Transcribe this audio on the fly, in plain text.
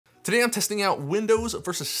Today I'm testing out Windows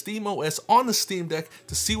versus SteamOS on the Steam Deck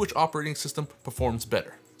to see which operating system performs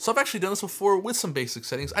better. So I've actually done this before with some basic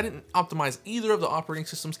settings. I didn't optimize either of the operating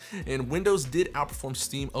systems, and Windows did outperform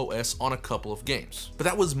SteamOS on a couple of games. But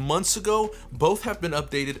that was months ago. Both have been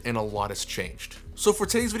updated and a lot has changed. So for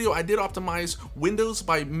today's video, I did optimize Windows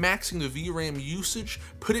by maxing the VRAM usage,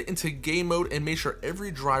 put it into game mode, and made sure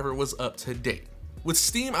every driver was up to date. With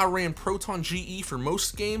Steam, I ran Proton GE for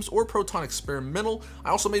most games or Proton Experimental.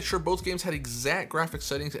 I also made sure both games had exact graphics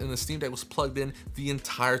settings and the Steam Deck was plugged in the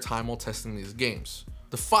entire time while testing these games.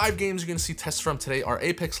 The 5 games you're going to see tests from today are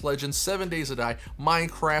Apex Legends, 7 Days to Die,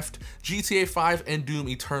 Minecraft, GTA 5, and Doom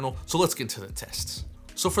Eternal. So let's get into the tests.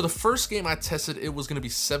 So for the first game I tested, it was going to be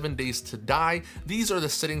 7 Days to Die. These are the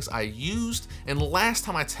settings I used, and last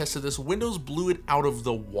time I tested this, Windows blew it out of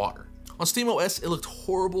the water. On SteamOS, it looked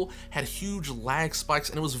horrible, had huge lag spikes,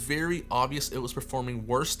 and it was very obvious it was performing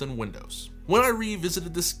worse than Windows. When I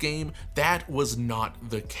revisited this game, that was not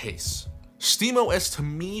the case. SteamOS to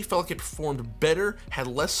me felt like it performed better, had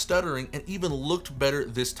less stuttering, and even looked better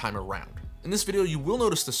this time around. In this video, you will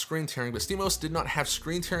notice the screen tearing, but SteamOS did not have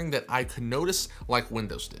screen tearing that I could notice like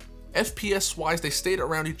Windows did. FPS wise, they stayed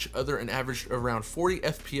around each other and averaged around 40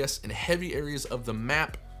 FPS in heavy areas of the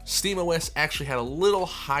map. SteamOS actually had a little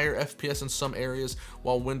higher FPS in some areas,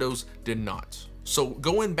 while Windows did not. So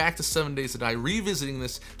going back to 7 Days to Die, revisiting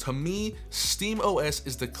this, to me, SteamOS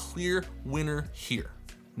is the clear winner here.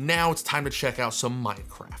 Now it's time to check out some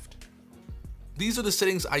Minecraft. These are the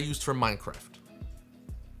settings I used for Minecraft.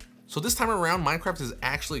 So this time around, Minecraft is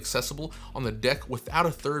actually accessible on the deck without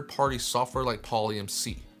a third-party software like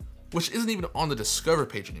PolyMC, which isn't even on the Discover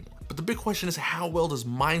page anymore. But the big question is, how well does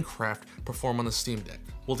Minecraft perform on the Steam Deck?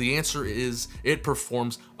 Well, the answer is it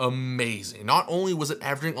performs amazing. Not only was it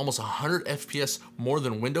averaging almost 100 FPS more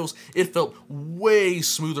than Windows, it felt way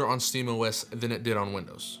smoother on SteamOS than it did on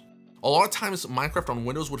Windows. A lot of times Minecraft on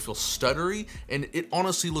Windows would feel stuttery, and it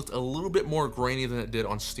honestly looked a little bit more grainy than it did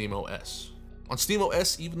on SteamOS. On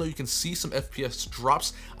SteamOS, even though you can see some FPS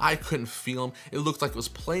drops, I couldn't feel them. It looked like it was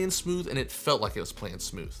playing smooth, and it felt like it was playing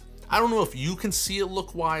smooth. I don't know if you can see it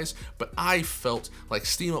look-wise, but I felt like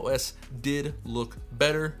SteamOS did look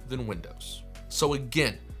better than Windows. So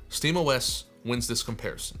again, SteamOS wins this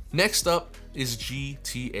comparison. Next up is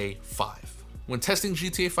GTA 5. When testing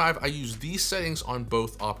GTA 5, I used these settings on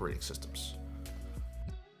both operating systems.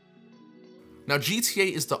 Now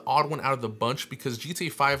GTA is the odd one out of the bunch because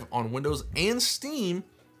GTA 5 on Windows and Steam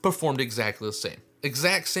performed exactly the same.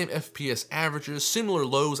 Exact same FPS averages, similar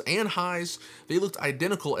lows and highs. They looked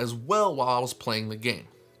identical as well while I was playing the game.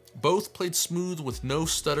 Both played smooth with no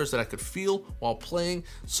stutters that I could feel while playing,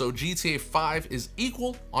 so GTA 5 is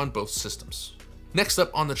equal on both systems. Next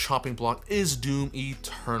up on the chopping block is Doom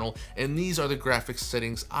Eternal, and these are the graphics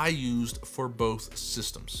settings I used for both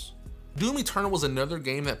systems. Doom Eternal was another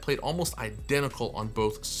game that played almost identical on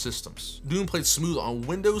both systems. Doom played smooth on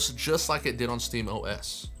Windows just like it did on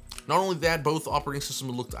SteamOS. Not only that, both operating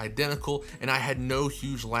systems looked identical, and I had no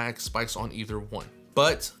huge lag spikes on either one.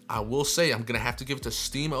 But I will say I'm gonna have to give it to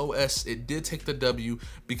SteamOS. It did take the W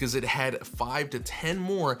because it had 5 to 10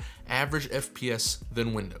 more average FPS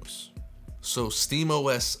than Windows. So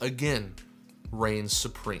SteamOS again reigns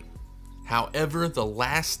supreme. However, the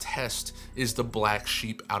last test is the black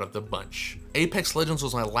sheep out of the bunch. Apex Legends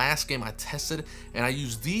was my last game I tested, and I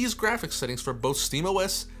used these graphics settings for both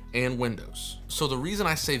SteamOS and Windows. So the reason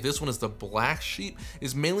I say this one is the black sheep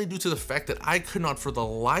is mainly due to the fact that I could not for the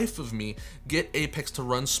life of me get Apex to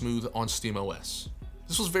run smooth on SteamOS.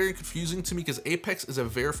 This was very confusing to me because Apex is a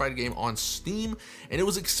verified game on Steam, and it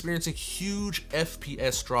was experiencing huge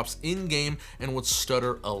FPS drops in-game and would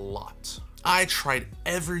stutter a lot. I tried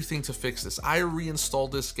everything to fix this. I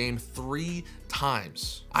reinstalled this game 3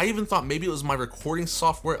 times. I even thought maybe it was my recording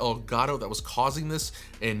software Elgato that was causing this,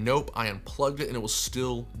 and nope, I unplugged it and it was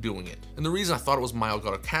still doing it. And the reason I thought it was my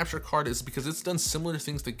Elgato capture card is because it's done similar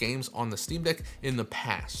things to games on the Steam Deck in the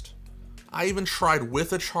past. I even tried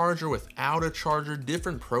with a charger, without a charger,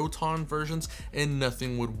 different Proton versions, and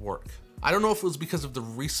nothing would work. I don't know if it was because of the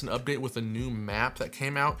recent update with a new map that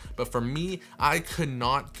came out, but for me, I could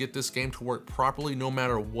not get this game to work properly no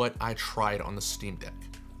matter what I tried on the Steam Deck.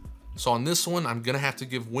 So on this one, I'm gonna have to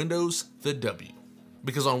give Windows the W.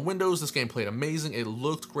 Because on Windows, this game played amazing, it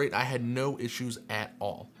looked great, I had no issues at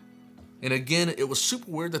all. And again, it was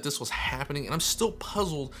super weird that this was happening, and I'm still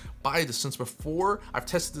puzzled by this since before I've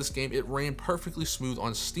tested this game, it ran perfectly smooth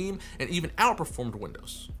on Steam and even outperformed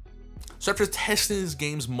Windows. So after testing these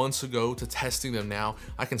games months ago to testing them now,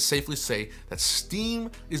 I can safely say that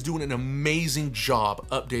Steam is doing an amazing job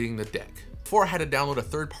updating the deck. Before I had to download a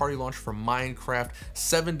third-party launch for Minecraft.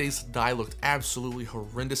 7 days to Die looked absolutely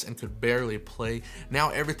horrendous and could barely play. Now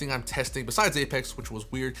everything I'm testing, besides Apex, which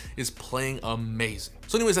was weird, is playing amazing.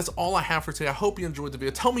 So anyways, that's all I have for today. I hope you enjoyed the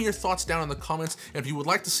video. Tell me your thoughts down in the comments, and if you would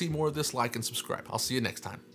like to see more of this, like and subscribe. I'll see you next time.